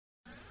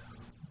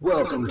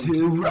Welcome to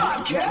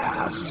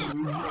Rottcasts.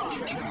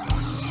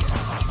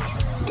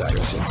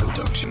 Dynasty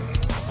Production.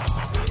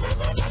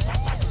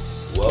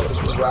 Welcome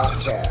to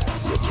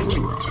Rottcasts.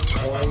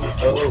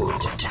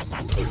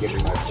 Forgive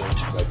me, my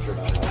French, if I turn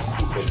on my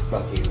stupid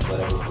fucking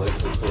whatever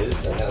voice this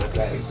is. I know it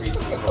kind of creeps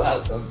people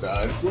out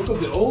sometimes. Welcome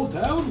to Old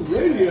Town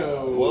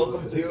Radio.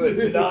 Welcome to it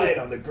tonight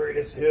on the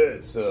greatest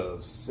hits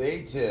of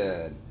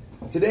Satan.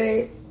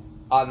 Today,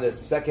 on this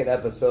second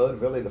episode,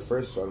 really the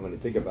first one when you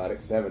think about it,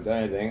 because I haven't done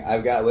anything,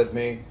 I've got with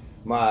me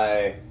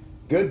my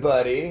good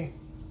buddy,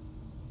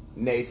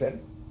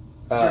 Nathan.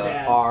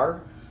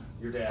 R.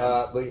 Your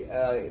dad.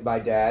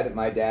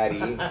 My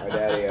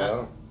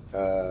daddy-o.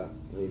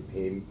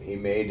 He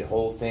made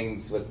whole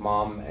things with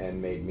mom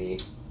and made me.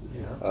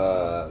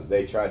 Yeah.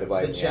 They tried to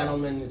buy the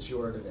gentleman that you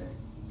are today.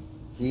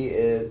 He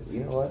is.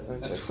 You know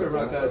what? That's where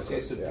Rottcasts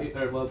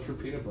tasted love for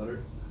peanut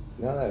butter.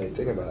 Now that I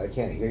think about it, I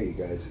can't hear you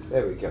guys.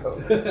 There we go.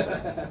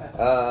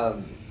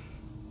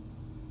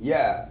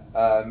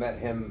 I met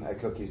him at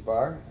Cookie's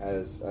Bar,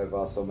 as I've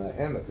also met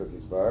him at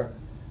Cookie's Bar.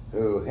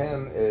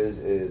 Him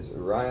is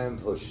Ryan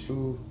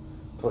Poshusta.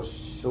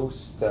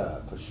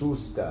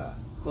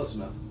 Close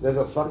enough. There's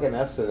a fucking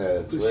S in it.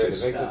 It's weird. It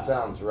makes it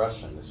sound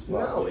Russian as fuck.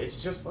 No,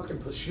 it's just fucking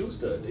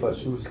Pashusta, dude.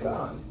 Pashusta. Come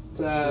on. It's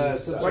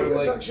some Why sort you of gonna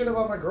like talk shit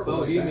about my girl?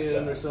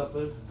 Bohemian or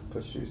something.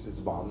 Pashusta.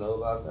 Does mom know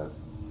about this?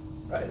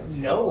 Right.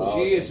 No.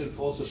 She is in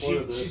full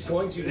support of this. She's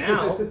going to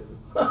now.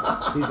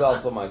 He's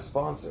also my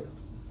sponsor.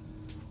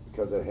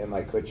 Because of him,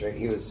 I quit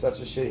drinking. He was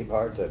such a shitty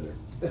bartender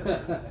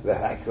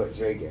that I quit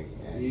drinking.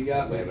 And You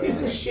got me.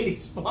 He's a shitty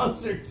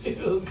sponsor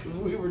too, because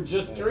we were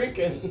just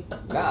drinking. Nah,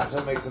 that's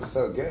what makes him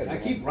so good. I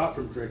man. keep Rot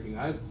from drinking.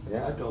 I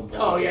don't.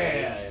 Oh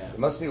yeah. It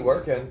must be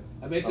working.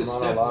 I made to I'm on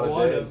step a lot of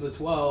one days. of the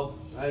 12.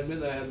 I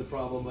admit I had the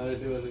problem. I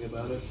didn't do anything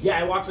about it. Yeah,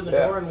 I walked in the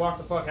door and walked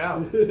the fuck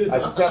out.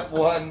 Step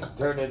one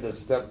turned into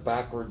step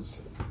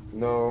backwards.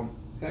 No.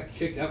 Got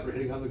kicked out for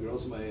hitting on the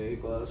girls in my AA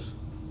class.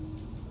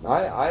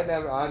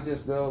 I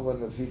just know when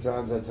the few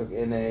times I took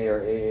NA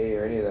or AA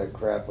or any of that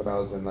crap when I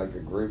was in like a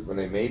group when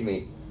they made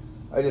me,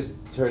 I just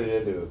turned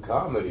it into a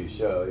comedy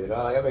show, you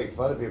know? Like, I make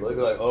fun of people. They'd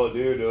be like, "Oh,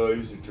 dude, I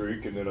used to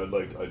drink and then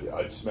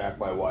I'd smack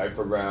my wife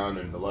around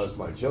and molest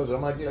my children."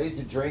 I'm like, "Dude, I used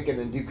to drink and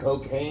then do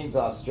cocaine's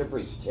off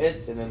strippers'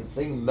 tits and then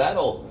sing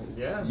metal."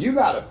 Yeah. You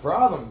got a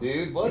problem,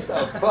 dude. What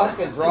the fuck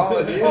is wrong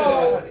with you?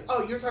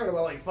 Oh, you're talking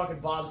about like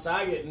fucking Bob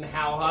Saget and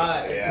How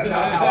High. Yeah.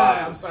 Not How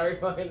High. I'm sorry,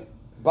 fucking.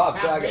 Bob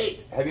How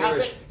Saget. Baked.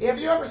 Have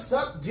you ever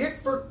sucked dick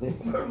for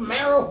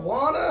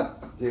marijuana?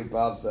 Dude,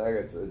 Bob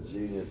Saget's a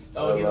genius.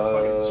 Oh, he's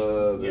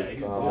a fucking his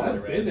he's a comedy.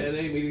 I've been to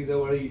NA meetings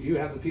though where you do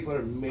have the people that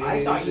are made.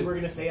 I thought you were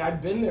gonna say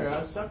I've been there.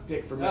 I've sucked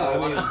dick for No, I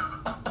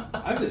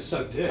marijuana. I've just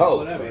sucked dick.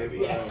 Coke, whatever. baby.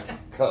 Yeah.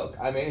 Coke.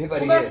 I mean,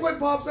 anybody. Well, that's what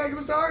Bob Saget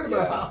was talking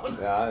Yeah, about.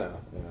 yeah, I know.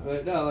 Yeah.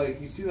 But no, like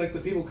you see, like the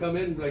people come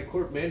in like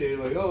court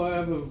mandated, like, "Oh, I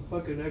have a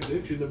fucking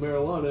addiction to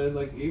marijuana," and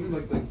like even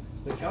like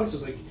the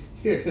counselor's like,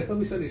 "Here, let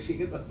me send you shit.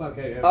 Get the fuck out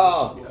of here."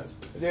 Oh, Yes.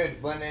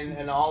 dude, when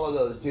in all of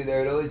those too,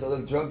 there'd always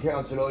the drug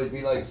counts would always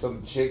be like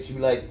some chick. She'd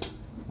be like,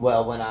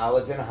 "Well, when I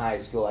was in high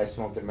school, I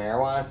smoked a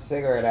marijuana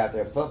cigarette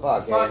after a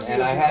football game, Fuck you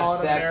and I if you had call it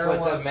a sex with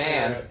marijuana a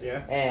man, cigarette,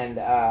 yeah. and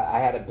I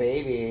had a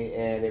baby,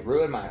 and it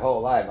ruined my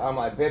whole life." I'm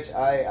like, "Bitch,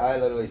 I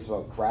literally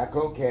smoked crack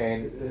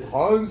cocaine,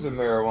 tons of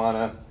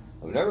marijuana.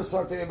 I've never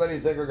sucked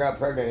anybody's dick or got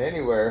pregnant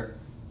anywhere.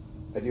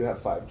 I do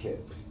have 5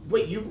 kids."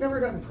 Wait, you've never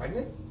gotten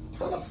pregnant?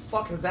 How the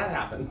fuck has that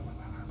happened?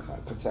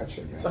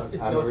 Protection, man. So-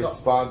 I'm no, a it's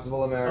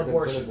responsible American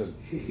abortions.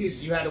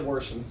 citizen. You had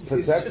abortions.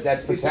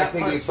 That's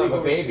protecting you from a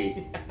abortion.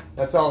 baby.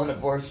 That's all an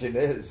abortion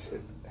is.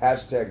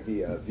 Hashtag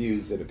the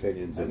views and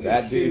opinions of I mean,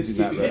 that dude do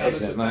not keeping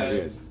represent my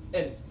habits views.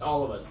 And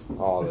all of us.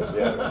 All of this,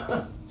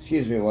 yeah.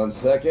 Excuse me 1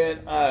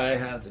 second. I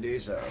have to do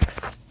so.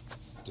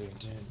 Dun,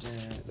 dun,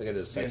 dun. Look at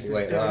this sexy.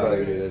 Wait, let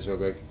me do this real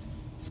quick.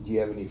 Do you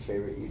have any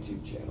favorite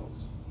YouTube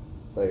channels?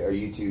 Like, or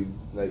YouTube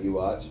that you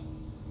watch?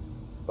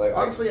 Like,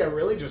 Honestly, I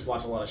really just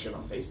watch a lot of shit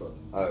on Facebook.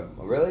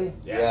 Really?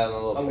 Yeah, on a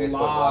little a Facebook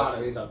lot watch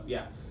of feed? stuff.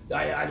 Yeah,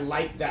 I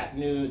like that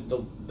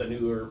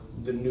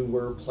the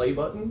newer play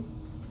button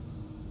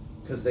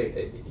because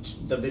it's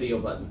the video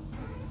button.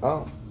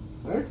 Oh.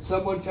 I heard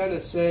someone kind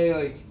of say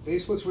like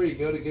Facebook's where you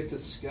go to get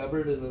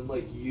discovered, and then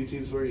like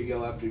YouTube's where you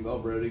go after you've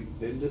already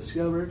been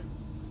discovered.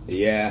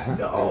 Yeah.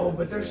 No,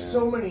 but there's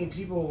so many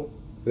people.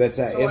 That's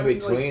that So, in I mean,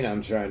 between like-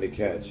 I'm trying to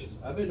catch.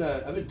 I've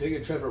been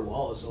digging Trevor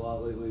Wallace a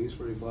lot lately. He's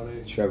pretty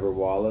funny. Trevor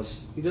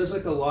Wallace. He does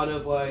like a lot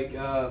of like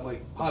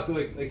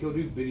popular like he'll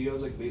do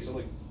videos like based on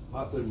like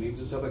popular memes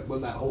and stuff. Like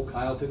when that whole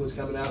Kyle thing was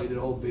coming out, he did a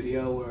whole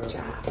video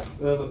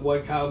where like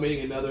one Kyle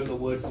meeting another in the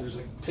woods and just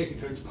like taking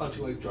turns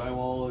punching like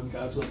drywall, and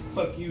Kyle's like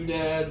 "fuck you,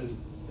 Dad," and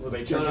Where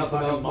they showing turn off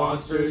fucking about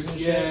monsters and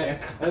and shit.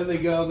 yeah. And then they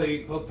go and they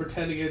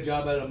pretend to get a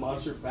job at a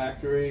monster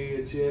factory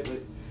and shit.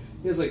 Like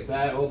he has like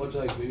that, a whole bunch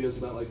of like videos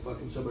about like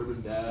fucking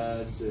suburban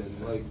dads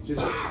and like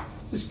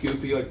just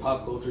goofy like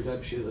pop culture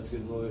type shit that's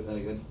getting really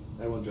like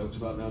everyone jokes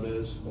about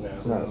nowadays. Yeah.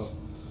 It's nice.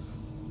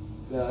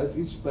 Yeah,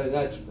 he's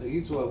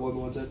one of the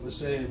ones that was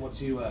saying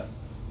once you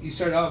he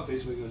started out on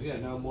Facebook. He goes, yeah,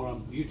 now I'm more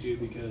on YouTube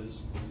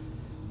because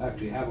I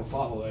actually have a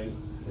following.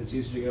 It's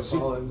easy to get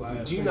following by.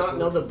 Do you not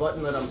know the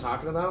button that I'm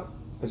talking about?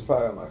 It's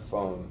probably on my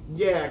phone.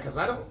 Yeah, because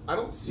I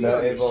don't see No, it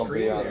on it your won't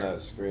screen be on there.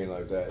 that screen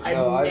like that. I've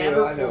No,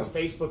 never I know. pulled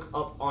Facebook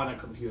up on a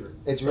computer.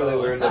 It's really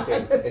weird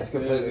looking. It's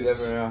completely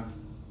different now.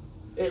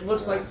 It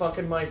looks like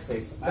fucking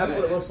MySpace. That's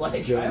what it looks like.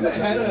 I haven't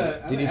had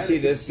a. Did you see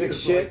this sick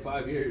shit? For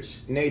like 5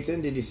 years.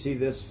 Nathan, did you see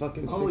this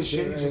fucking Holy sick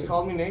shit! You shit? just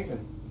called me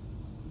Nathan.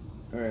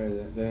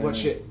 Right, What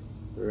shit?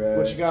 Right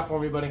What you got for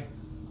me, buddy?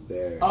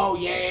 there. Oh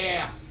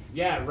yeah.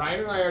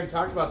 Ryan and I already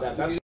talked about that.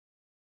 That's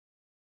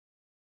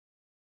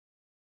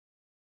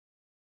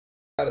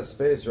Got a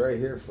space right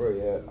here for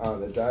you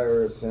on the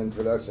Dire Sin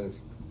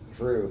Productions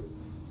crew.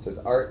 It says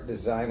art,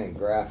 design, and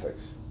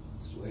graphics.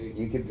 Sweet.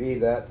 You could be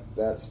that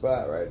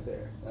spot right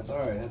there. I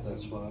thought I had that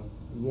spot.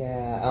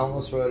 Yeah, I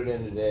almost wrote it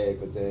in today,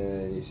 but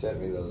then you sent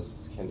me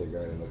those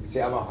kindergarten looks.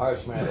 See, I'm a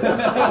harsh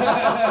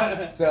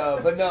man. So,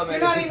 but no, man,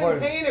 You're not it's even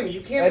important. paying him.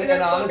 You can't be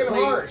that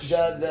fucking harsh.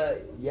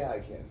 Yeah, I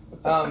can.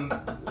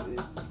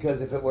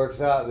 Because if it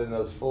works out, then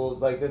those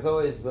fools, like, there's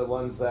always the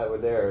ones that were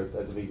there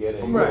at the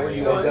beginning. Right. Where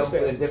You they dump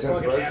understand. in different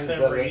Fucking versions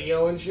FM of it.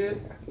 radio and shit.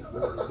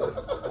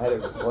 I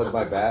had to plug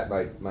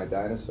my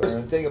dinosaur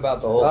in. The thing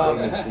about the whole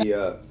thing is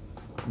the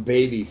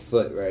baby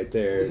foot right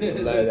there,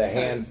 the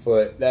hand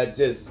foot. That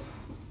just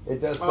it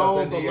does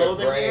something to below your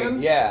the brain.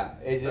 hand? Yeah,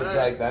 it's just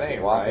like that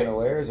ain't walking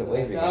away or is it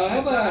waving? No, I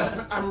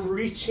have I'm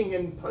reaching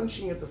and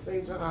punching at the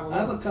same time. I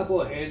have a couple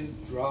of hand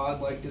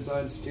drawn like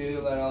designs too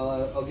that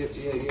I'll get to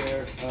you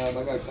here. I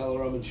got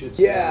color them and shit.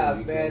 Yeah,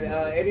 so man.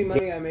 Any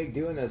money I make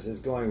doing this is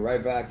going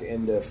right back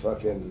into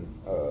fucking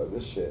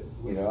this shit.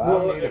 You know, I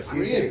don't need a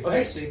few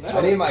things.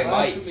 I need my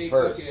mics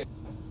first.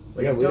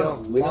 Like, Yeah, I've we done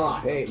don't a we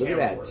lot don't pay. of Look at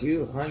camera that, work.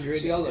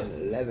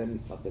 211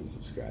 fucking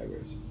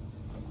subscribers.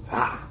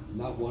 Ha!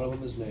 Not one of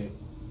them is named.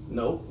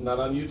 Nope, not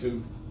on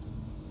YouTube.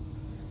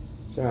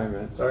 Sorry,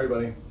 man. Sorry,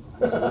 buddy.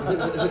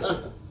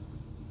 I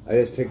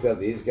just picked up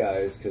these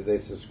guys because they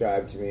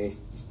subscribed to me.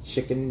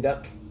 Chicken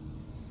Duck.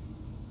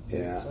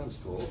 Yeah. Sounds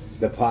cool.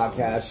 The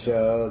podcast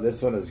show.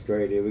 This one is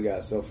great, dude. We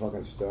got so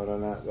fucking stoned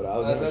on that. But I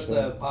was Is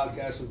that the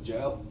podcast with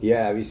Joe?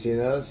 Yeah, have you seen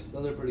those?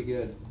 Those are pretty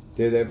good.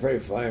 Dude, they're pretty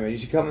funny, man. You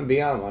should come and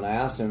be on one. I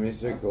asked him. He's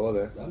pretty cool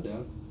there. I'm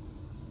down.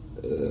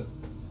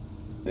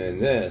 And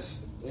this.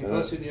 You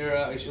posting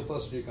your still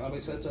posting your comedy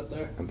sets up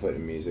there? I'm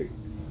putting music.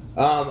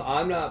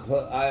 I'm not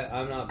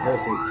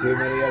posting too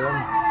many of them.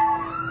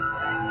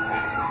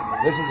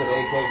 This is an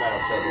AK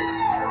metal show.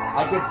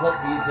 I could put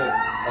music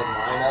and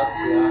line up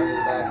behind in the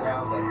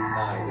background, but nah,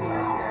 I ain't doing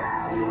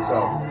that.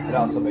 So it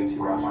also makes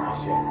you watch my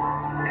shit.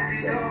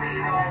 So,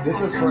 this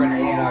was for an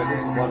A&R.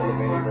 This is one of the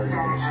many versions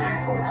of Machine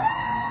Corpse.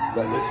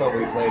 But this one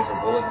we played for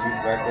Bullet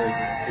Tooth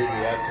Records,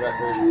 CBS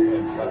Records,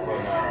 and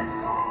fucking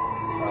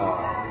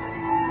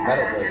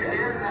Metal Blade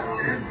Records.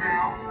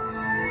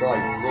 So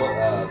like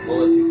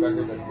Bullet Tooth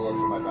Records, that's Bullet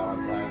for My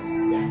Valentine's.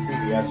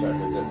 CBS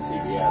Records, that's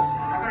CBS.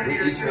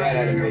 Each man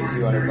had to pay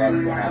 $200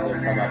 to have them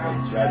come up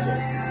and judge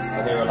us.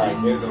 And they were like,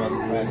 they're the ones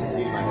who planted the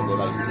seed in my head. They're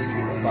like, you need to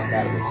get the fuck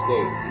out of the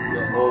state.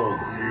 You're old.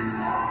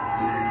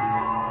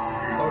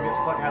 Oh, get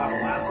the fuck out of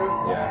Alaska?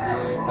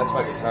 Yeah. That's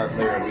my guitar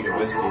player and weed and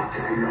whiskey. I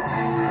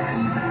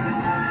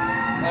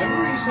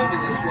remember you sent me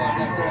this one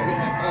after I hit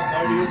that pump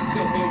party. You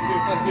still paying your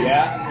fucking.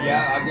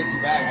 Yeah, I'll get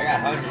you back. I got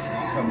hundreds of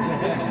these from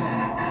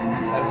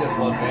That's just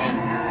one band.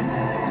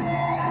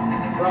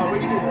 Bro,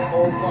 we can do this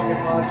whole fucking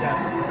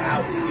podcast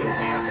about Steel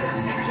Panther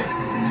and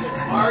just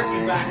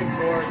argue back and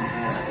forth.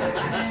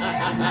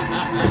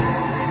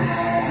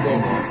 Go,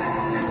 man.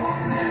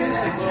 It's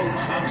like little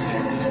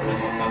chopsticks and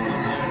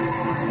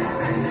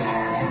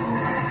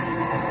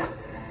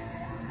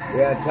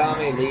Yeah,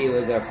 Tommy Lee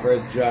was our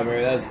first drummer.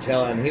 That's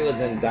killing. He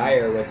was in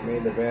Dire with me,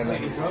 the band.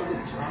 Like, you drunk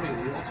with Tommy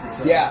Lee? That's what's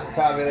up. Yeah,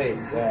 Tommy Lee.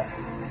 Yeah.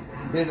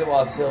 He's a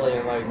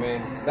Wasillian like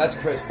me. That's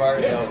Chris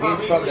Barton, Yeah, though. Tommy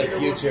He's from Lee, the the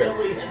future.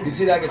 Wasillian. You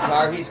see that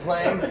guitar he's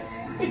playing?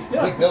 He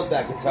built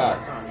that guitar.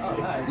 Oh,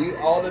 nice.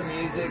 All the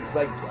music,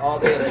 like all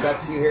the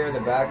effects you hear in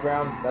the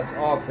background, that's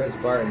all Chris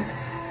Barton.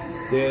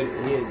 Dude,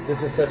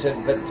 this is such a...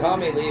 But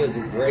Tommy Lee was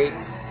a great,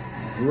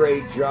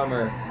 great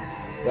drummer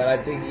that I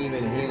think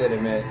even he would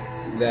admit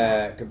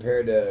that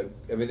compared to...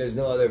 I mean, there's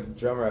no other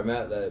drummer I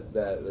met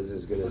that was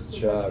as good as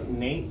Chuck.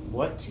 Nate,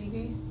 what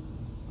TV?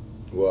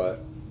 What?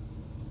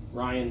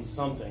 Ryan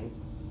something.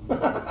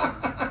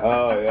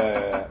 Oh,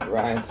 yeah.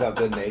 Ryan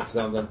something, Nate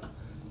something.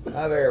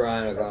 I figure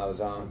Ryan will come on a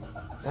song.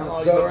 How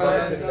long So you been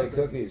Ryan playing took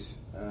me cookies.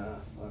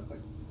 Fuck, like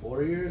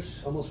 4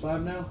 years? Almost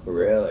 5 now?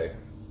 Really?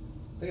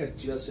 I think I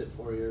just hit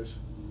 4 years.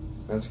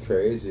 That's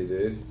crazy,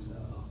 dude. So,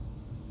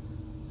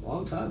 it's a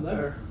long time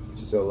there. You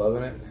still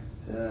loving it?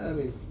 Yeah, I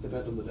mean,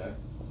 depends on the day.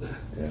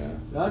 Yeah.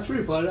 No, it's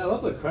pretty fun. I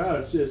love the crowd.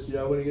 It's just, you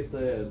know, when you get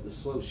the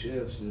slow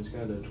shifts and it's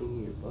kind of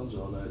twiddling your thumbs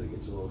all night, it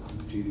gets a little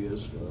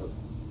tedious. But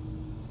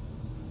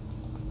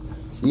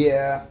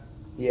Yeah.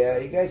 Yeah,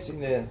 you guys seem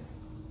to...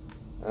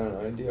 I don't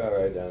know, you do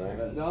alright down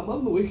there. no, I'm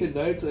on the weekend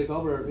nights. Like,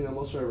 all our, you know,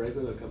 most of our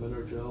regulars come in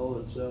our drill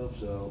and stuff,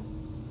 so...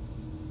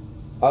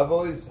 I've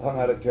always hung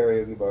out at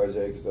karaoke bars,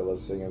 A, because I love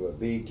singing, but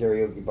B,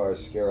 karaoke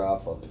bars scare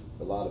off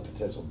a lot of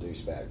potential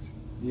douchebags.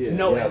 Yeah.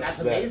 No, Yeah, and that's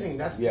that- amazing.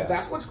 That's yeah.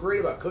 what's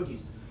great about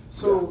cookies.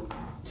 So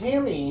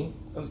Tammy,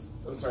 I'm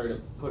sorry to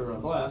put her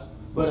on blast,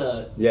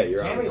 but Yeah,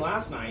 you're Tammy on.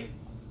 last night,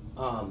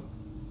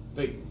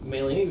 like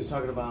Melanie was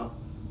talking about,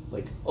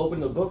 like open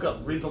the book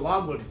up, read the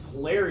logbook. It's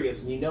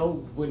hilarious, and you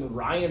know when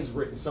Ryan's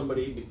written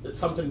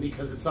something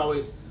because it's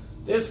always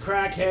this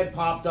crackhead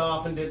popped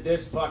off and did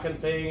this fucking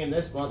thing and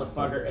this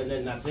motherfucker, and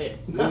then that's it.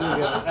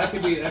 That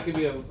could be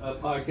a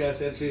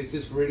podcast entry. It's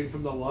just reading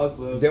from the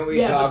logbook. Didn't we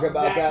talk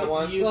about that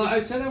once? Well, I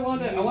said I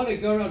want to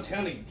go around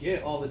town and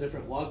get all the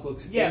different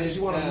logbooks. Yeah, because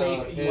you want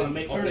to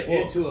make turn it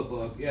into a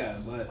book. Yeah,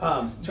 but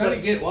trying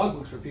to get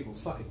logbooks for people is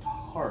fucking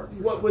hard.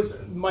 What was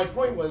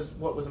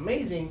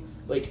amazing?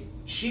 Like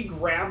she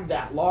grabbed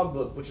that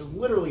logbook, which is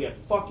literally a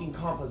fucking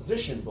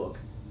composition book.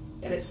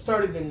 And it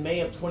started in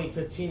May of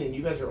 2015, and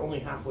you guys are only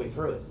halfway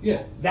through it.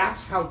 Yeah.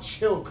 That's how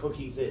chill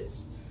Cookies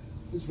is.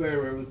 It's very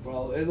rare with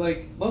problem. And,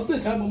 like, most of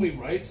the time when we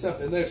write stuff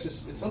in there,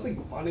 it's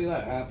something funny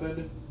that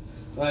happened.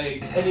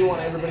 Like... And you want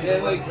everybody to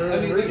like, through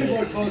I mean, read people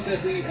it. are told us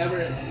if we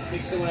ever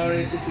think someone out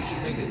if we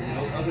should make a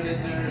note of it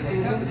in there.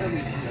 Like, half the time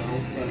we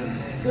don't.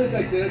 But,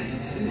 like, there's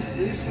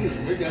these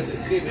weird guys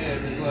that came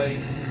in, and, like,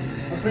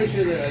 I'm pretty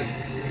sure they're, like,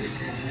 just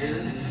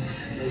weird.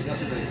 Like,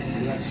 nothing like,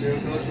 we're not serial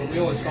killers, but we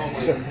always call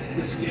them, like,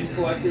 the skin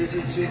collectors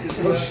and shit,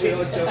 because we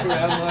always joke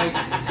around, like,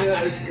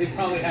 so they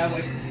probably have,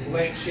 like,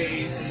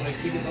 lampshades and, like,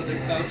 keep them on their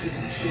couches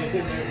and shit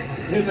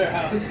in their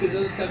house, because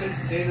those come and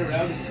stand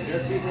around and stare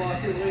at people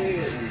awkwardly,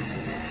 and,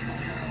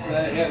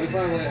 yeah, I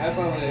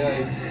finally,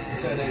 like,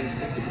 decided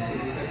 86 it was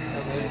because they kept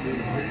coming in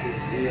and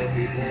weird to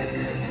people,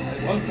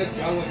 like, one kept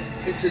drawing, like,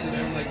 pictures of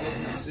them, like,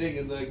 looking to sing,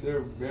 and, like,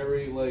 they're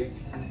very, like,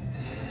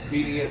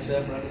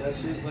 BDSM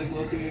reminiscent like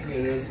looking, and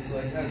it was just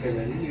like, okay,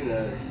 man, you need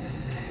a.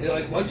 You know,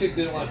 like one chick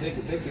didn't want to take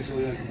a picture, so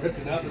we like ripped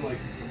it up and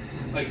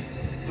like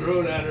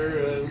threw it at her.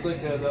 It was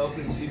like the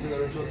opening scene of the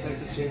original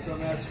Texas Chainsaw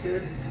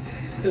Massacre.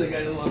 The guy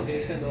didn't want to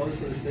pay $10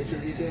 for his picture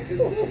to be taken.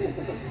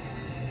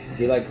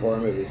 You like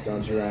horror movies,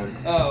 don't you, Ryan?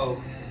 Oh,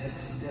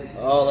 that's like.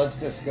 Oh, let's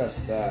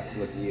discuss that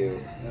with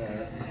you.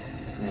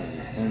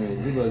 I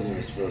mean, he wasn't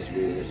even supposed to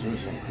be there, so I'm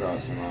just gonna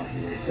cross him off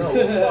of this.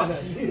 No,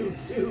 fuck you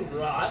too,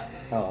 Rod.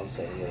 Oh, I'm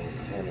saying the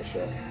camera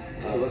shot.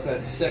 Oh, look,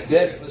 that sexy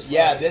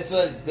shit.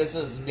 This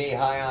was me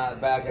high on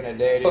back in the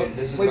day, dude.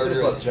 This is Wait for the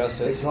Murderous book.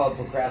 Justice. It's called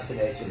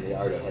Procrastination, the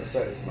Art of. I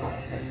started tomorrow.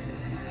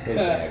 Maybe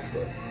the next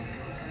day.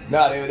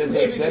 No, dude, this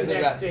Maybe is the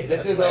next day.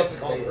 this is That's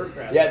why it's opening.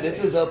 called Yeah, this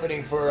was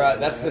opening for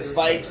that's the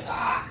spikes.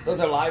 Those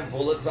are live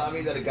bullets on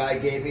me that a guy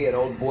gave me, an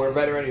old war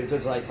veteran. He was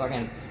just like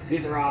fucking.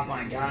 These are off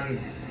my gun.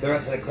 The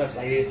rest of the clips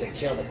I used to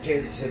kill the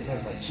kids. And I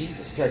was like,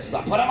 Jesus Christ! He's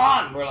like, put them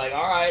on. We're like,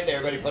 all right.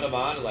 Everybody put them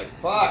on. We're like,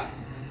 fuck.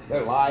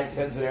 They're live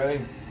pins and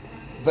everything.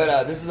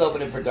 But this is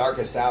opening for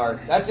Darkest Hour.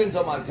 That's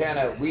Enzo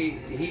Montana.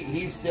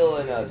 He's still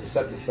in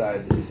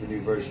Decepticide. He's the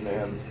new version of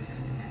him.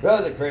 That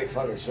was a great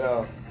fucking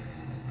show.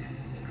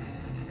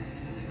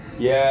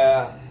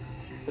 Yeah,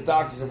 the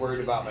doctors are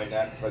worried about my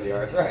neck for the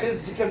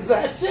arthritis because of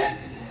that shit.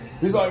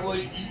 He's like, well,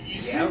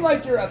 you seem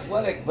like you're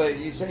athletic, but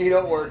you say you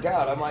don't work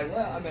out. I'm like,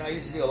 well, I mean, I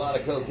used to do a lot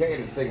of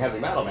cocaine and sing heavy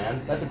metal,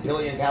 man. That's 1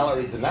 billion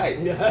calories a night.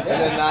 And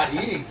then not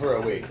eating for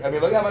a week. I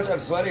mean, look how much I'm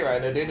sweating right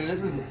now, dude. And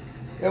this is,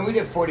 and we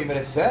did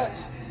 40-minute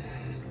sets.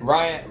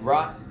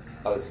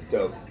 Oh, this is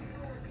dope.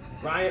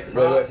 Ryan,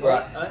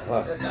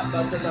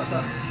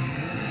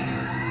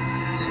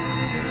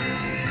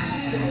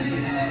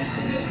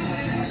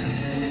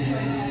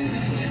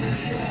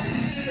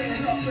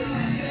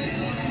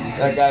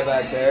 That guy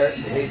back there,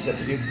 he's a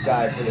puke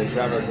guy for the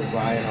drummer because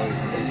Ryan always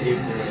is a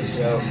puke during the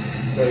show.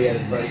 So he had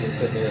his buddy just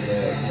sit there in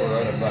the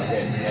Corona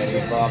bucket and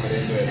he'd vomit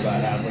into it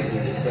about halfway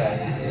through the set.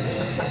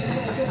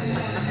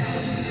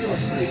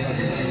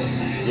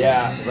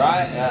 Yeah,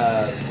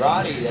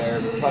 Ronnie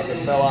there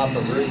fucking fell off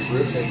a roof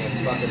roofing and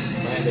fucking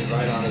landed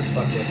right on his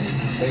fucking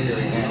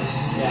fingering hand and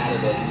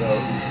scattered it. So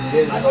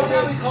I love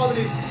how he called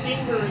it his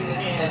fingering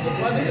hand. It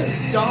wasn't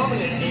his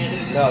dominant hand.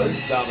 It's no, this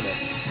is dominant.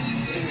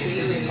 his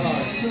fingering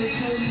hand.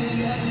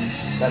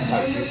 That's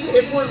how you do it.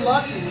 If we're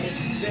lucky,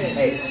 it's this.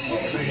 Hey,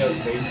 everybody knows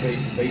bass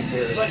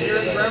beer. But you're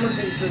in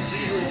Bremerton, so it's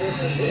usually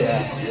this and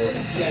this.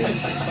 Yeah,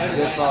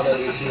 this all that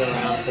we chew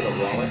around for the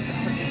rolling.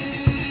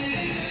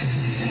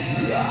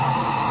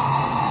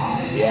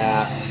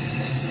 Yeah.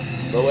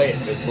 But wait,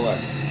 there's more.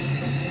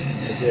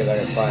 Let's see if I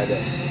can find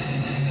it.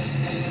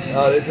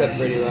 Oh, this is a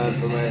pretty one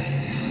for me.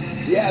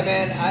 Yeah,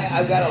 man,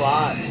 I've got a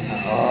lot.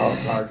 Oh,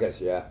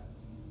 carcass, yeah.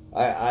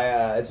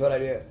 It's what I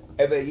do.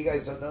 Hey, but you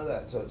guys don't know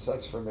that, so it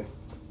sucks for me.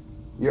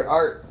 Your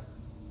art.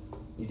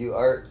 You do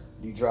art.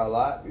 Do you draw a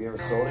lot? Have you ever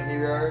sold any of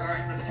your art?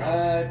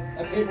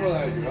 I paint more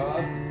than I draw.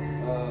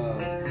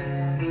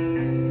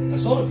 I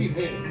sold a few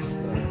paintings.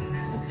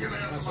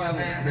 I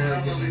haven't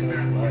really getting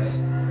to it.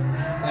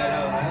 I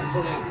haven't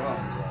sold any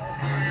drawings.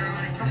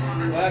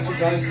 I actually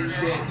drawing some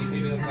shit. You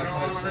paid me like my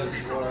 5 cents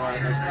for my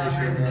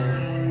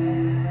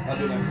commission. I'll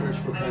do my first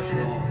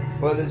professional.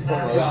 Well, there's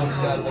promotion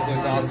stuff, but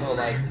there's also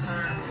like,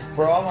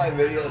 for all my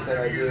videos that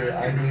I do,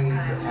 I need,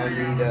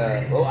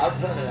 well, I'm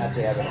planning on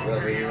actually having a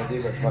real meeting with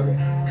you, but fuck it.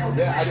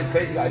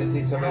 I just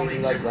need somebody to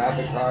do like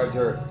graphic cards,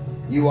 or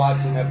you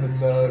watch an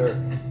episode, or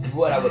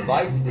what I would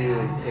like to do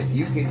is if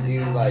you can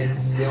do like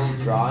still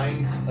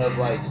drawings of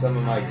like some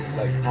of my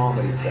like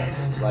comedy sets,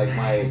 like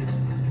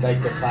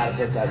the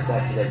platypus sets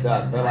that I've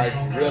done, but like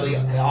really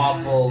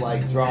awful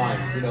like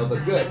drawings, you know,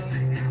 but good.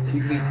 You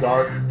can be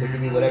dark, it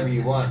can be whatever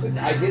you want, but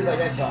ideas like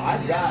that. So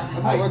I've got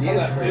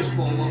ideas for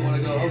fishbowl one when I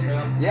go home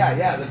now.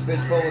 Yeah, the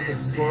fishbowl with the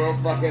squirrel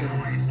fucking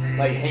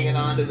like hanging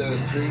onto the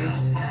tree.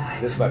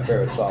 This is my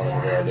favorite song in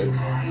the world, dude.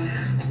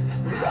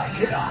 I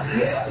cannot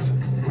live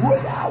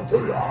without the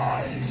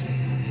lies.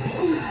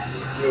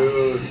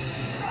 Dude.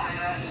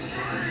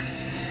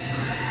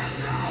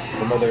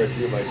 The mother of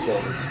two of my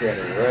children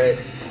standing right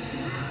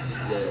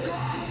there.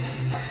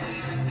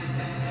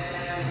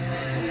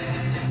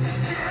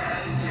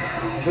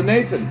 So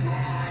Nathan,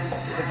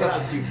 what's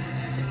up with you?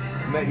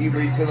 Met you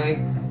recently.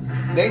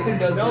 Nathan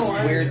does this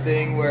weird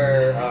thing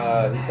where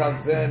he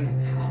comes in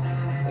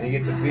and he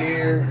gets a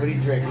beer. What do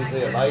you drink?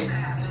 Usually a light?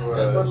 Or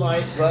Bud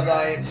Light. Bud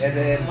Light, and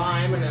then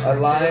lime and a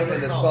lime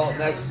and the salt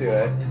next to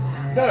it.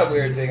 It's not a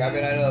weird thing. I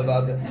mean, I know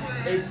about that.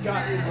 It's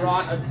gotten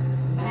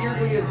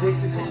weirdly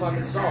addicted to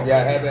fucking salt. Yeah,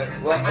 I haven't.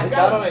 Well,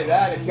 not only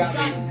that, it's got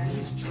me.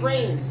 He's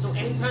trained, so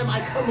anytime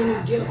I come in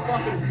and get a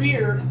fucking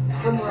beer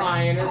from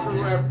Ryan or from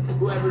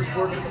whoever's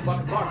working at the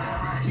fucking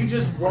bar, you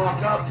just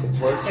walk up It's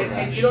worse than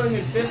that. and you don't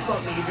even fist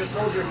bump me. You just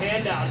hold your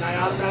hand out, and I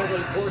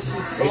automatically pour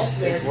some salt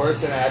there. It's worse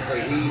than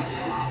actually.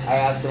 I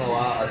asked him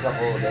a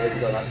couple of days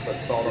ago not to put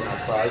salt on my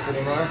fries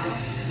anymore.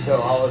 So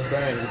all of a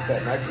sudden he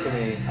sat next to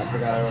me. I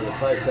forgot I ordered the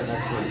fries. Sat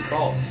next to me with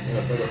salt. You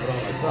know, so I could put it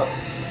on myself.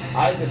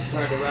 I just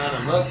turned around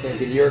and looked,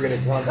 thinking you were gonna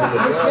come through the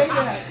door.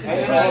 And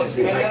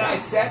then I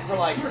sat for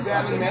like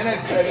 7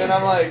 minutes, and then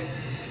I'm like,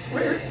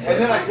 and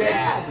then I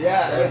taste,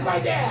 Where's my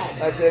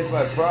dad? I taste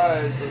my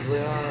fries. And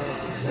like,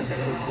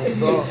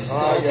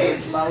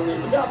 Slowly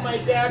without my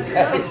dad.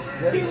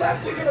 He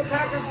left to get a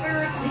pack of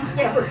syrups. He's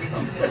never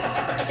come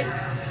back.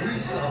 You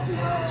salty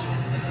bitch.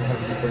 Why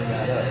did you bring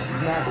that up?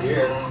 He's not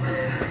here.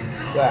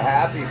 The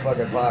happy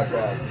fucking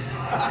podcast.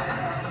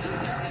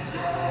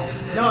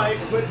 No, I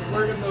quit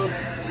working those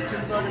 2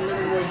 fucking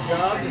minimum wage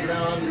jobs, and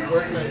now I'm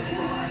working a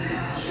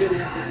shitty,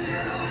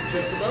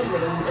 just above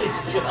minimum wage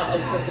job.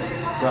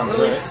 Sounds Or at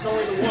least it's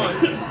only the one.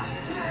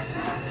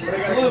 But I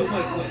It's gotta only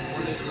like, what,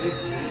 4 days a week?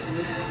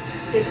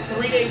 It's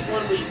 3 days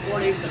 1 week, 4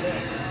 days the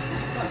next.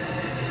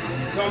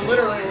 So I'm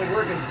literally only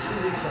working 2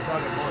 weeks a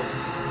fucking month.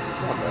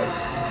 It's not bad.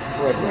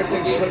 So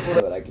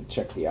that I could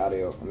check the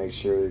audio and make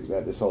sure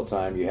that this whole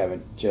time you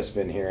haven't just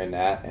been hearing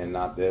that and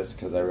not this,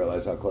 because I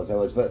realized how close I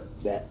was. But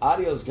the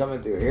audio's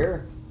coming through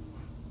here.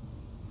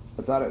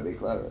 I thought it would be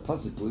clever.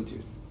 Plus it's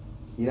Bluetooth.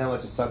 You know how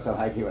much it sucks on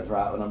hiking with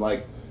Rot when I'm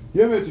like,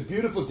 yeah, man, it's a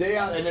beautiful day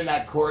out, and then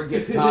that cord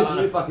gets caught on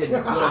a fucking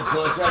little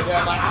bush right there.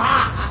 I'm like,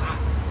 ah!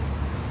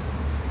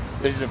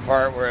 This is a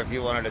part where if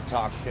you wanted to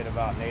talk shit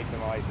about Nathan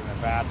while he's in the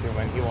bathroom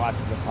and he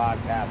watches the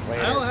podcast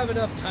later. I don't have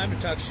enough time to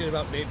talk shit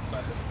about Nate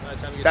by the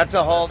time he gets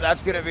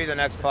That's going to be the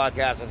next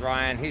podcast with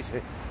Ryan. He's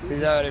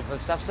already,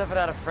 stop stepping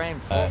out of frame.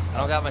 I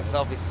don't got my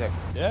selfie stick.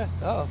 Yeah.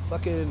 Oh,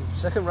 fucking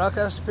second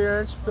Rottcast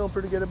appearance. Feeling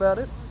pretty good about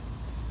it.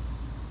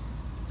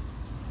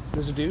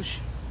 There's a douche.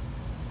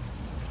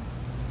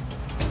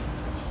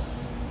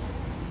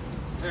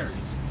 There he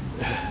is.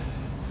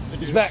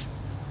 He's back.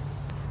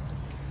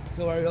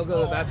 Don't worry, he'll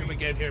go to the bathroom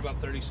again here in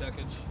about 30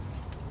 seconds.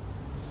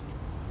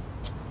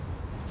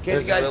 In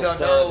case you guys don't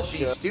know,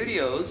 the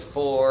studios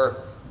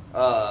for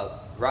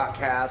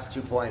Rottcast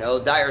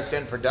 2.0, Dire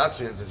Sin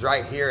Productions, is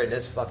right here in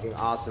this fucking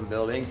awesome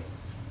building.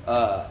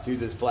 Through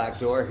this black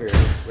door here,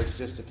 which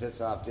just to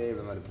piss off Dave,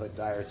 I'm going to put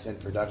Dire Sin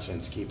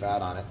Productions, keep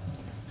out on it.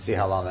 See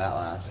how long that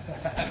lasts.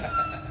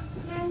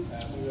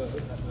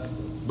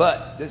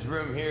 But this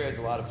room here has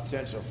a lot of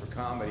potential for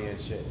comedy and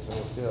shit, so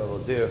we'll see what we'll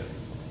do.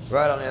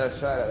 Right on the other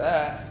side of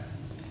that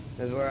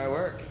is where I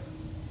work,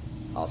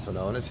 also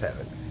known as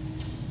Heaven.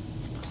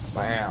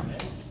 Bam.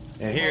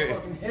 And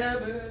here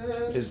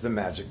is the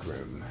magic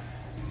room.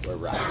 We're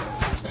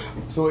rocking.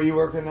 So what are you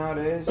working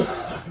nowadays?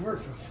 I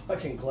work for a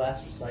fucking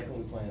glass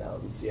recycling plant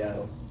out in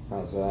Seattle.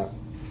 How's that?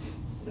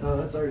 No,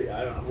 that's already.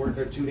 I worked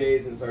there 2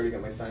 days and it's already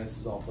got my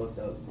sinuses all fucked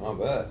up. I'll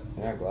bet.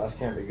 Yeah, glass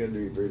can't be good to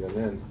be breathing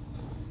in.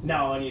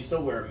 No, and you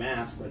still wear a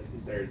mask, but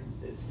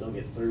it still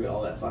gets through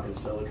all that fucking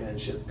silica and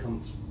shit that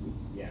comes.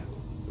 Yeah.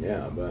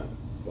 Yeah, I bet.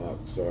 Fuck,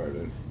 sorry,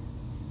 dude.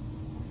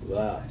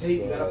 That's,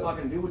 Hey, you gotta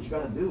fucking do what you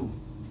gotta do.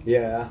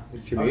 Yeah, the I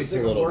was commute's sick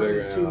a of little working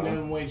bigger 2 now.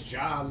 minimum wage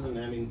jobs, and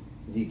I mean.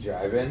 Do you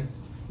drive in?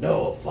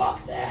 No,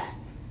 fuck that.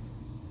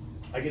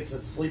 I get to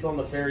sleep on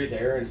the ferry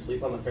there and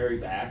sleep on the ferry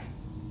back.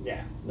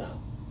 Yeah, no.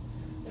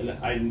 And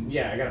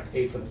I gotta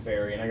pay for the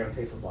ferry and I gotta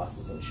pay for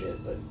buses and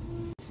shit, but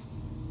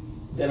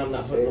then I'm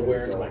not putting the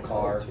wear into my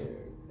car.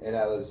 And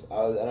I don't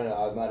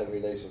know, I might have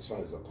released this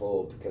one as a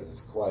poll because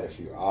it's quite a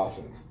few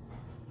options.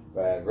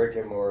 But Rick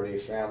and Morty,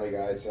 Family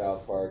Guy,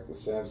 South Park, The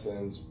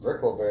Simpsons,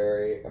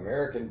 Brickleberry,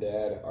 American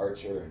Dad,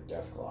 Archer, and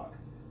Death Clock.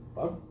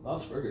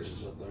 Bob's Burgers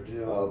is up there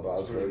too. Oh,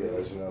 Bob's Burgers,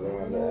 there's another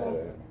one to add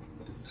it.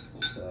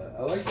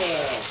 I like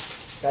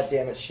that. God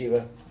damn it,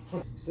 Shiva.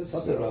 Said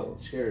something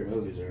about scary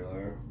movies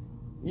earlier.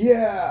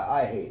 Yeah,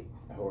 I hate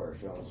horror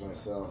films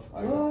myself.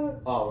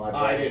 What?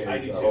 I do a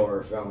too.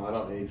 horror film. I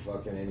don't need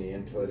fucking any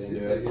input Seems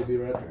into like it. it'd be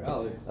right up your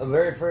alley. I'm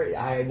very free.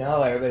 I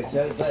know everybody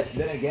says, but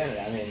then again,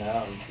 I mean,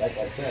 like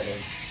I said,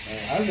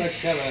 I was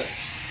actually kind of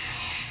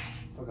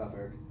fuck off,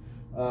 Eric.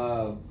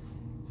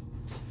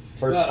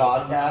 first No,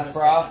 podcast,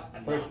 bro.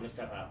 I'm First, gonna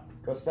step out.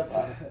 go step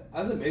up.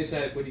 I was amazed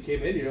at when you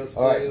came in. You know,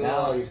 All right,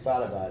 now you've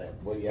thought about it.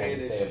 What do you have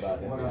to Spanish. say about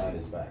him behind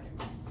his back?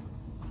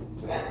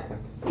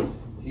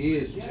 he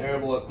is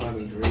terrible at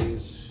climbing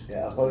trees.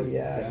 Yeah. Oh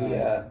yeah. He.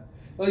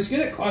 Well, he's good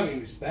at climbing.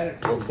 He's bad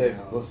at We'll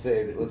climbing.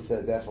 save. Let's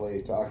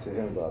definitely talk to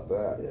him about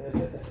that.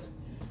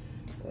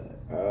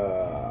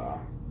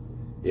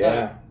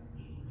 Yeah.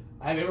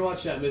 Have you ever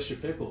watched that Mr.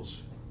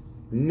 Pickles?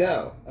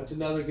 No. That's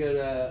another good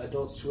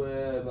Adult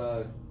Swim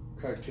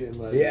cartoon.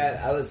 Like,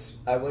 Yeah,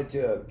 I went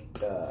to a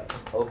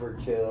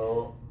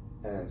Overkill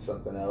and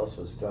something else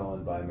was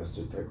thrown by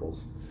Mr.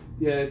 Pickles.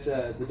 Yeah, it's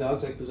the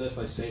dog's like possessed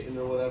by Satan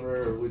or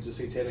whatever, or it's a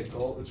satanic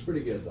cult. It's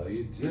pretty good though.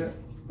 You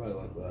probably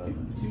like that.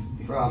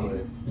 Probably.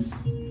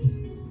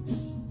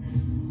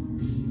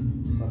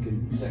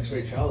 Fucking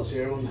X-Ray Charles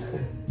here.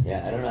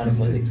 Yeah, I don't know how to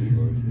play the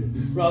keyboard.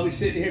 Probably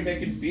sitting here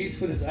making beats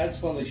with his eyes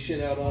falling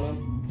shit out on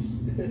him.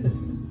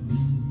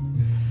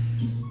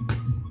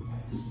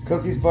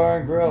 Cookies Bar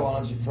and Grill, why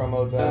don't you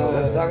promote that?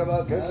 Let's talk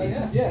about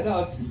cookies. Yeah,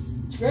 no, it's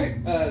great.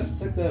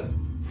 It's like the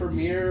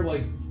premier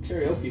like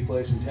karaoke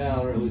place in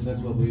town, or at least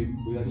that's what we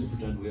like to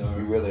pretend we are.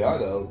 You really are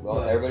though.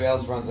 Well, everybody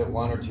else runs it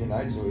 1 or 2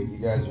 nights a week. You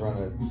guys run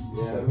it.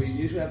 Yeah, 6. we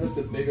usually have like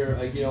the bigger,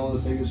 like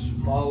the biggest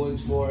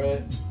followings for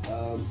it.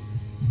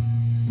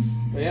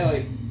 But yeah,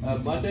 like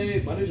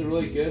Mondays are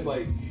really good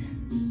like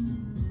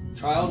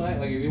trial night.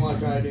 Like if you want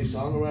to try a new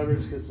song or whatever,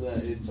 it's because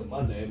it's a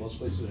Monday. Most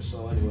places are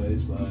slow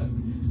anyways. But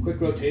quick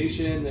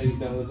rotation. There's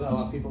not a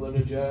lot of people there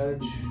to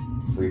judge.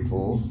 Free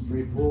pool.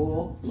 Free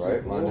pool.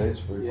 Right, Mondays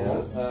free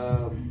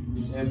pool.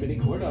 And mini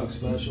corn dog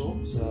special.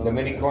 So The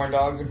mini corn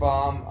dogs are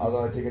bomb,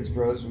 although I think it's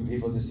gross when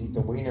people just eat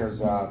the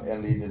wieners out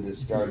and leave the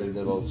discarded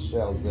little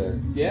shells there.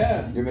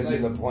 Yeah. You're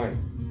missing the point.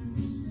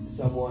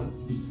 Someone.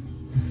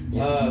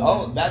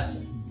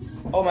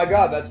 Oh my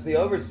god, that's the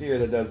overseer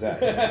that does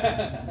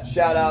that.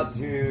 Shout out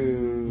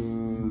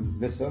to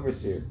Miss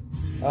Overseer.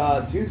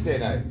 Tuesday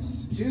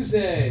nights.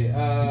 Tuesday.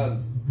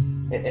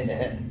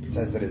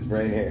 Tested his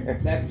brain here.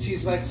 Mac and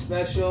cheese like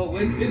special.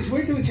 It's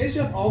weird. Can we change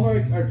up all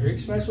of our drink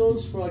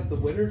specials for like the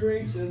winter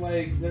drinks and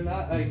like they're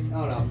not like I don't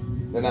know.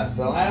 They're not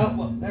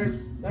selling.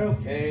 They're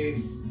okay.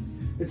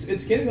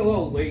 It's getting a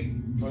little late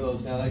for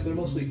those now. Like they're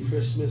mostly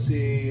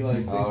Christmassy,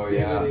 like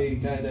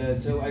Thanksgiving kind of.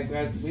 So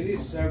we need to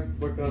start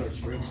working on our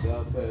spring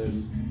stuff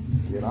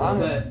and Get on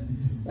it. but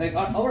like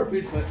all our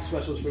food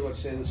specials pretty much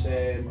stay the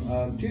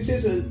same.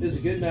 Tuesdays is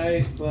a good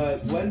night,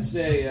 but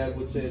Wednesday I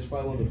would say is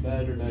probably one of the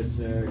better nights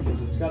there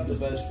because it's got the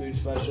best food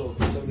special,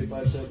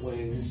 75-cent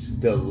wings.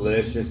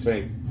 Delicious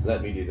wings.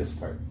 Let me do this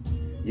part.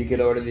 You can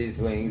order these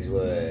wings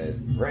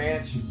with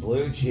ranch,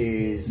 blue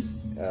cheese,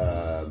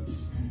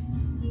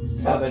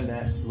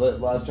 habanero.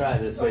 Well, I was trying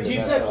to say. He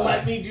said,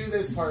 "Let me do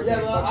this part."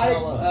 Yeah,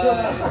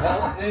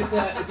 well,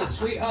 it's a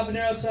sweet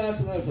habanero sauce,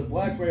 and then there's a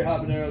blackberry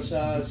habanero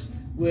sauce,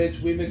 which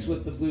we mix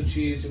with the blue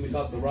cheese, and we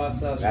call it the rock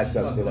sauce. That which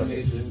sounds is fucking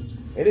delicious. amazing.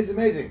 It is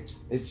amazing.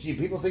 It's cheap.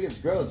 People think it's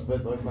gross,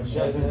 but like my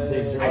chef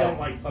instincts are I don't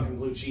like fucking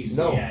blue cheese.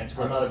 No, So yeah, it's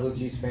I'm gross. not a blue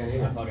cheese fan I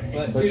either. fucking hate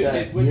But it.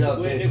 But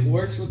dude, it it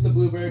works with the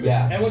blueberry. But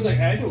Yeah. everyone's like,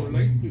 I don't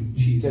like blue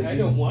cheese. I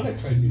don't want to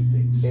try new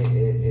things.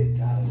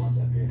 God, I want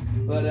that beer.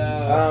 But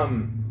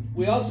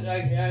we also,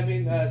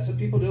 some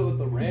people do it with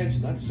the ranch,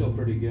 and that's still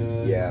pretty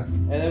good. Yeah.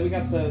 And then we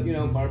got the,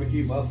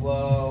 barbecue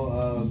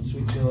buffalo,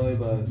 sweet chili,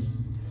 but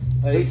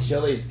Sweet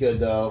chili's good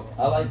though.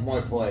 I like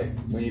moi foi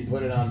when you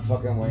put it on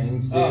fucking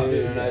wings, dude. Oh,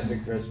 dude, They're nice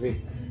and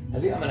crispy. I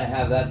think I'm gonna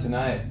have that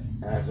tonight.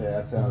 Actually,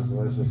 that sounds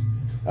delicious.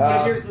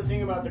 But here's the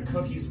thing about the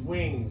cookies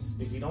wings.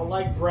 If you don't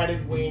like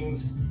breaded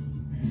wings,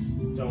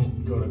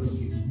 don't go to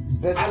cookies.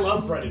 I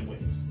love breaded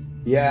wings.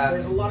 Yeah.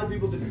 There's a lot of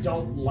people that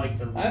don't like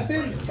their wings I've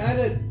been breaded. kind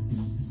of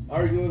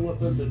arguing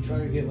with them to try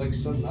to get like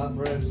some not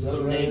bread stuff.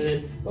 So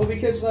naked. Well,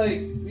 because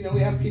we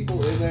have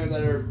people in there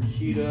that are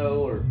keto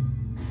or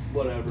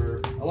whatever.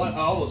 I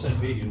almost said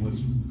vegan, which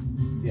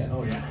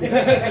Oh yeah.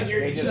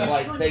 They just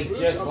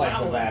like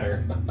the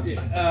batter.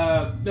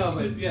 no,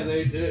 but yeah,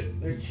 they're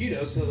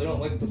keto, so they don't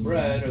like the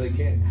bread or they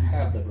can't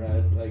have the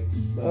bread.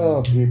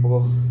 Oh,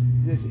 people,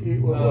 just eat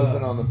what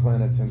wasn't on the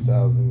planet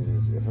 10,000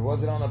 years. If it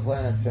wasn't on the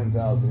planet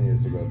 10,000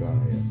 years ago,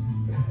 don't eat it.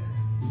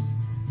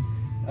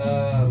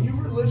 You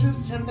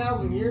religious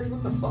 10,000 years?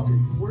 What the fuck?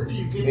 Where do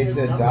you get It's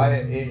this a number?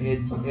 diet.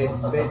 It's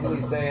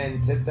basically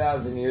saying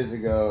 10,000 years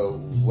ago,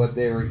 what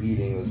they were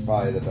eating was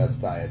probably the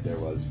best diet there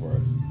was for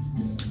us.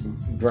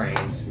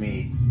 Grains,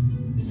 meat,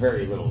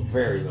 very little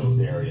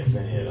dairy, if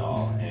any at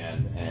all,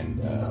 and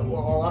a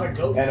lot of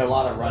goat and a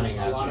lot of running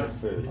a after lot your of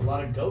food. A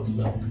lot of goat's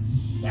milk.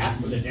 That's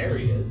where the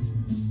dairy is.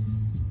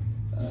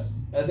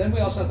 and then we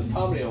also have the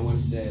comedy on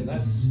Wednesday, and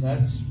that's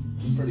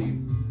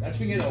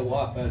been getting a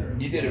lot better.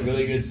 You did a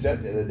really good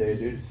set the other day,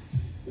 dude.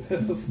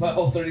 My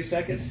whole 30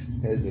 seconds.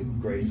 It was a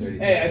great 30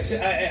 Hey,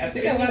 seconds. I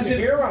think I lasted.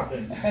 Hear about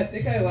this. I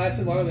think I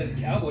lasted longer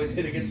than Cowboy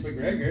did against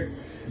McGregor.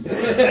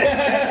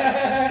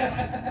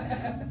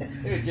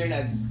 Dude, your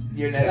next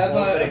I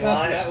opening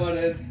tossed line. that one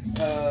in.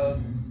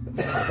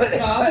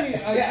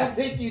 I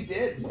think you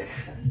did.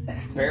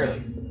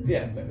 Barely.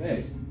 Yeah, but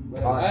hey.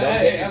 Don't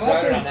get me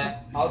started on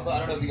that. Also, I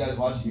don't know if you guys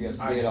watch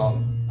UFC at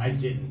all. I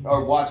didn't.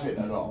 Or watch it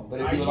at all. But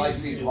if you would like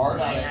to be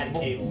hard on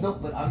it. No,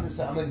 but I'm a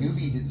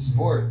newbie to the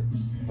sport.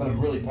 But I'm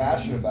really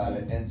passionate about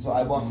it. And so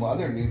I want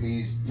other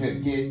newbies to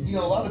get,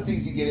 a lot of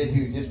things you get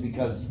into just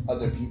because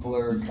other people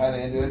are kind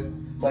of into it.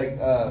 Like,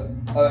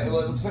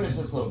 let's finish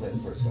this a little bit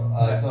first.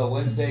 So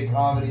Wednesday,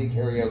 comedy,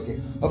 karaoke.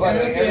 Oh, by the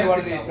way, every one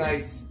of these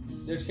nights.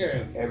 There's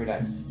karaoke. Every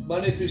night.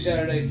 Monday through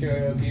Saturday,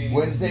 karaoke.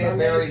 Wednesday, it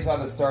varies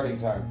on the starting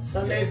time.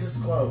 Sundays is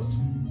closed.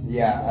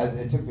 Yeah,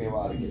 it took me a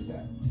while to get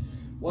that.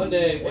 One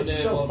day we'll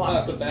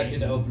talk back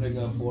into opening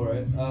up for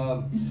it.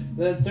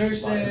 Then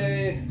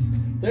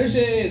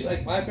Thursday is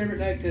like my favorite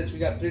night because we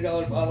got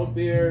 $3 bottled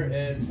beer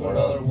and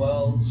 $4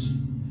 Wells.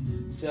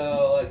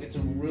 So like it's a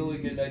really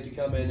good night to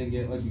come in and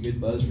get like a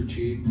good buzz for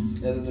cheap.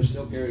 And then there's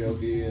still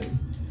karaoke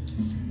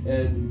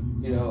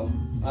and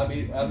I'm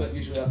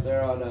usually up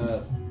there on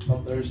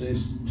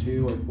Thursdays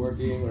too, like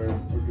working or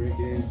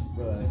drinking.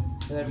 But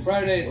and then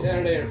Friday and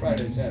Saturday or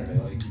Friday and Saturday,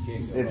 like you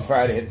can't go. It's wrong.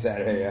 Friday and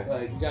Saturday, yeah.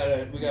 Like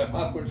we got a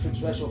popcorn shrimp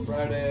special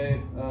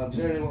Friday.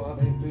 Saturday we won't have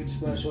any food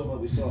special, but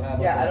we still have.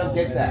 Yeah, I don't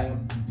get that.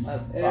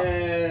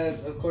 And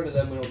according to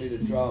them, we don't need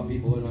to draw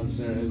people in on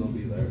Saturday; they'll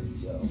be there.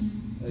 So,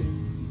 like,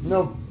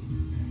 no.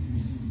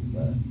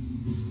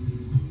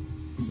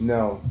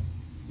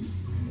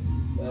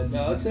 But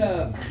no, it's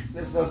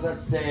there's no such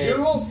thing.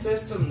 Your whole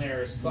system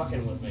there is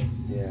fucking with me.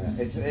 Yeah,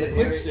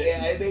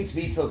 it makes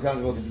me feel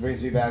comfortable because it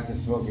brings me back to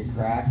smoking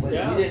crack. But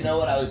if you didn't know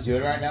what I was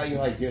doing right now, you're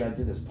like, dude, I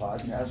did this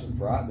podcast with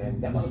Brock,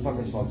 man. That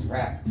motherfucker smokes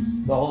crack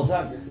the whole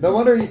time. No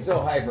wonder he's so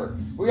hyper.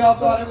 We all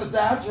thought it was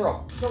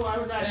natural. So I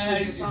was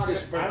actually just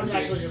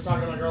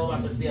talking to my girl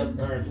about this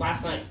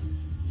last night.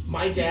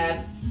 My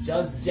dad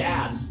does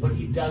dabs, but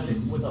he does it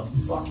with a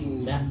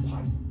fucking meth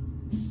pipe.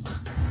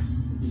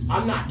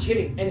 I'm not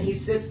kidding. And he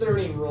sits there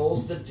and he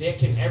rolls the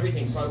dick and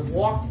everything. So I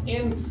walked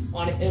in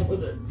on him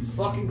with a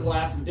fucking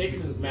glass of dick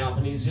in his mouth,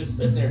 and he's just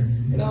sitting there.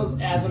 And I was,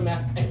 as an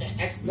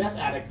ex-meth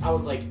addict, I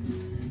was like,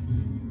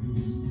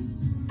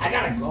 I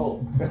gotta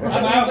go.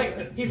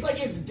 He's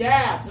like, it's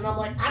dabs. And I'm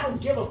like, I don't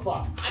give a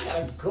fuck. I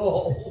gotta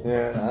go.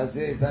 Yeah, I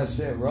see that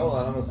shit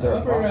rolling. I'm gonna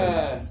start.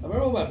 I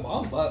remember when my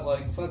mom bought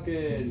like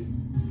fucking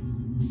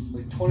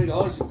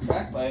 $20 in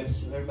crack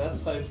pipes or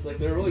meth pipes. Like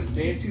they're really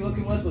fancy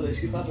looking ones, but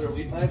she thought they were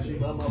weed pipes. She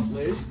bought them off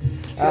Wish.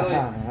 She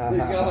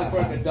got like for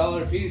like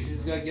 $1 a piece.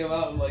 She's gonna give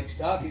out in like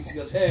stockings. She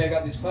goes, "Hey, I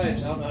got these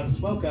pipes. I don't know how to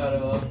smoke out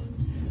of them."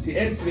 She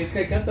hands it to me. It's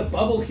got the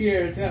bubble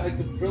here. It's got like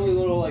some really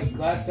little like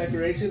glass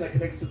decoration that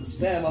connects to the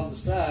stem on the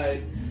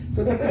side.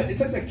 So it's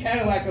like the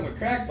Cadillac of a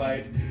crack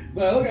pipe.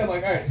 But I look at it, I'm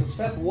like, all right, so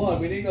step one,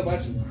 we need to go buy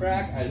some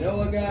crack. I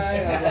know a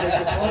guy.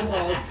 I'm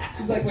like,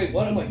 she's like, wait,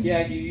 what? I'm like,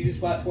 yeah, you just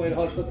bought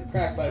 $20 for the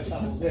crack pipes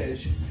off of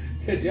Wish.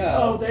 Good job.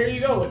 Oh, there you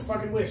go. It's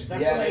fucking Wish.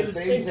 That's what I was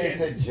thinking. They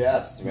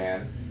suggest,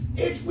 man.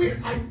 It's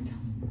weird.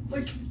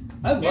 It's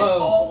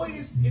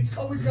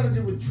always got to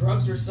do with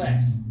drugs or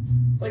sex.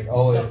 Like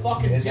the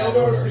fucking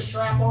dildos, the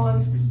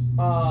strap-ons. The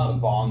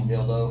bong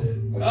dildo.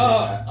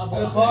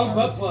 The bong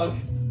butt plug.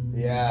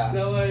 Yeah.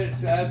 So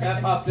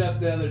that popped up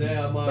the other day.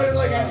 I'm like, but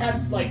I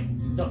had like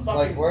the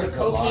fucking where's the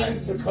cocaine,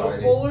 the coke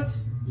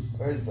bullets.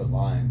 Where's the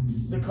line?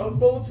 The coke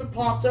bullets have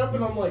popped up,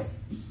 and I'm like,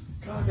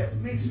 God, that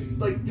makes me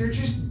like they're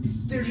just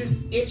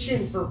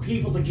itching for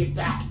people to get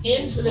back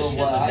into the shit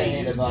what that I they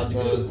hate used about to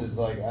those do. is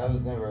like I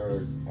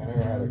never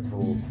had a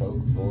cool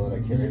coke bullet. I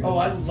carried. Oh,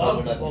 I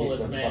love the piece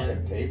bullets, of man.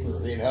 Fucking paper,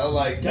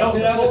 like dumped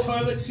it on the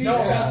toilet seat. No,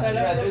 shot that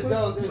out. There's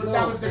no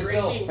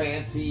thing.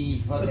 fancy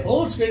fucking. The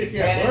bullet's great if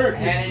you're at work.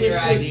 Handing your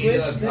ID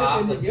to a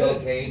cop with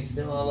cocaine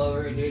still all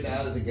over it, dude.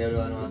 That was a good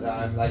one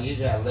time. Like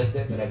usually I licked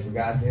it, but I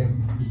forgot to.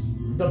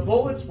 The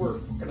bullets were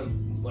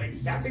fucking like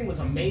that thing was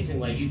amazing.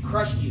 Like you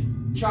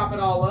chop it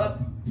all up,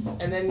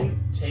 and then you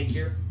take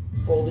your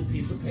folded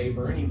piece of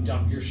paper and you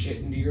dump your shit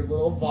into your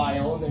little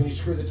vial, and then you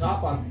screw the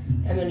top on,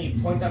 and then you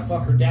point that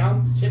fucker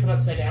down, tip it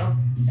upside down,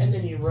 and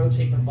then you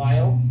rotate the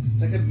vial.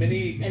 It's like a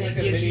mini. It's like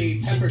a mini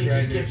pepper grinder.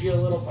 It just gives you a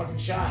little fucking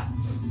shot.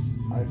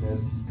 I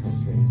miss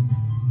cocaine.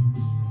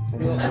 I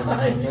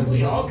miss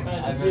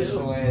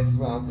the way it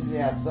smells.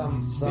 Yeah,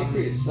 some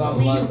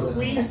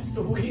we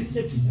used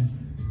to.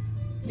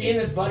 Me and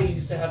his buddy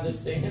used to have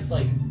this thing. It's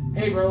like,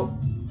 hey, bro.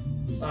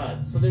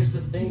 So there's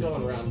this thing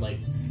going around, like,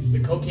 the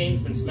cocaine's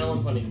been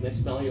smelling funny. Can they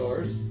smell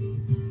yours?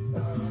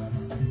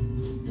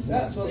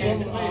 That's what's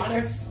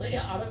honestly,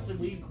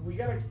 we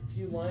got a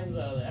few lines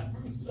out of that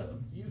from a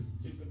few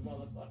stupid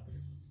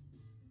motherfuckers.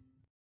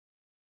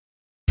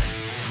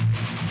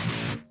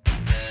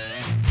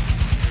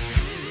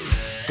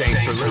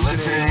 Thanks for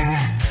listening.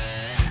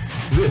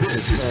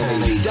 This is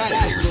only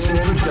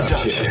Dyson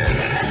Production.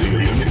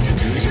 The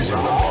confusers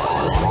are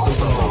all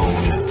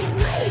alone.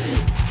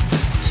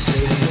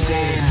 Stay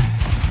sane.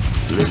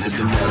 Listen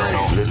to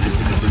metal.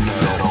 Listen to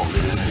metal.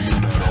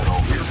 Listen to metal.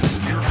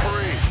 You're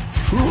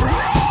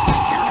free.